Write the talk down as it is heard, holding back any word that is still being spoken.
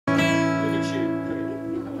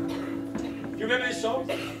You remember this song?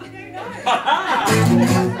 No.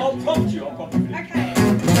 I'll prompt you. Okay.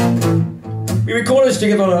 We recorded this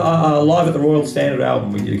together on a live at the Royal Standard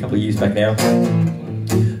album we did a couple of years back now.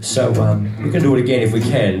 So we're going to do it again if we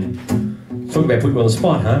can. Talk about putting you on the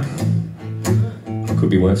spot, huh?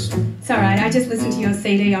 Could be worse. It's alright, I just listened to your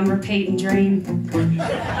CD on repeat and dream.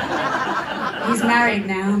 He's married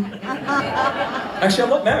now. Actually, I'm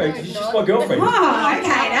not married. She's just my girlfriend. Oh,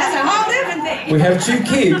 okay, that's a whole different thing. We have 2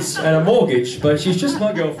 kids and a mortgage, but she's just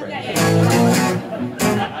my girlfriend.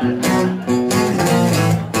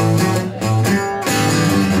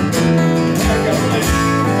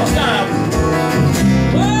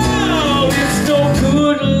 Wow, it's so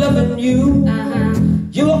good loving you.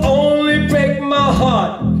 You only break my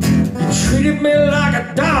heart. You treated me like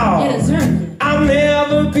a dog. You deserve it. I'll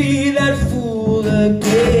never be that fool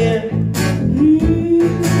again.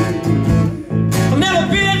 I'll never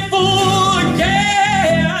be that fool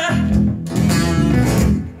again.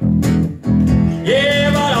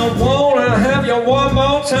 Yeah, but I wanna have you one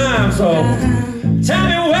more time. So tell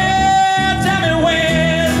me when, tell me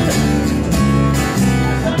when.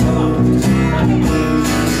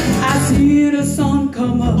 I see the sun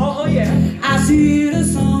come up. Oh yeah. I see the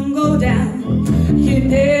sun go down. You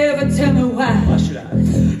never tell me why. Why should I?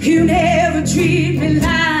 You never treat me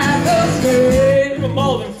like a friend. You were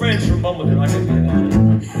more than friends from Mumbledon, I can tell you that.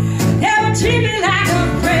 Never treat me like a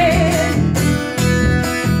friend.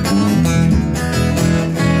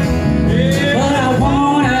 Yeah, But I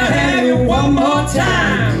wanna have you one more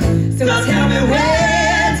time. So tell me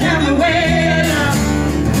when, tell me when.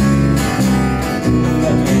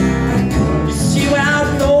 you see, when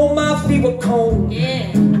I know my feet were cold. Yeah.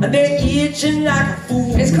 And they're itching like a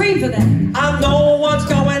fool. There's cream for that. I know what's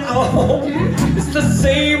going on. It's the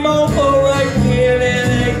same over again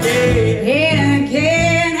and again. And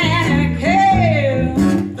again and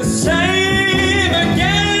again. The same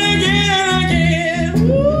again and again.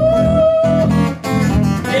 Ooh.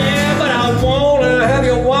 Yeah, but I wanna have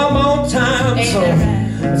you one more time. Ain't So that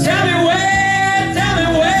right? tell me when, tell me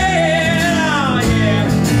when. Oh yeah.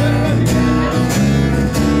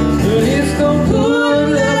 But it's so good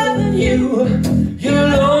loving you.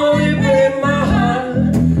 You'll only break my heart.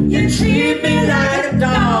 You treat me like a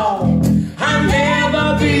dog. I'll never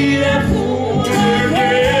be that fool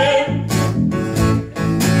again.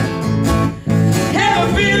 Never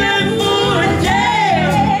be that fool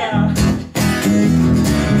again.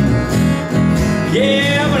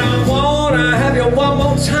 Yeah, but I wanna have you one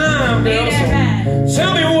more time, girl. Ain't that right?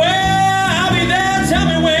 Tell me where, I'll be there. Tell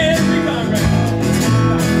me when.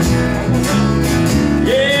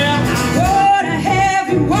 Yeah. Wanna have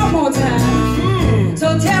you one more time. So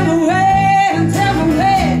tell me when, tell me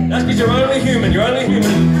when. That's because you're only human. You're only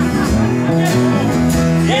human.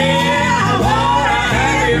 Yeah, I wanna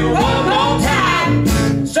have you one more time.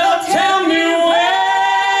 So tell me when.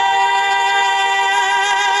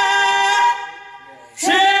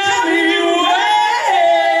 Tell me when.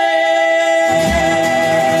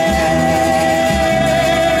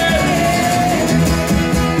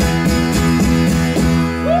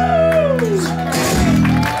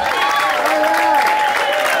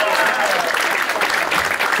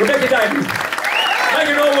 Rebecca Davey. Make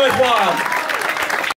it all worthwhile.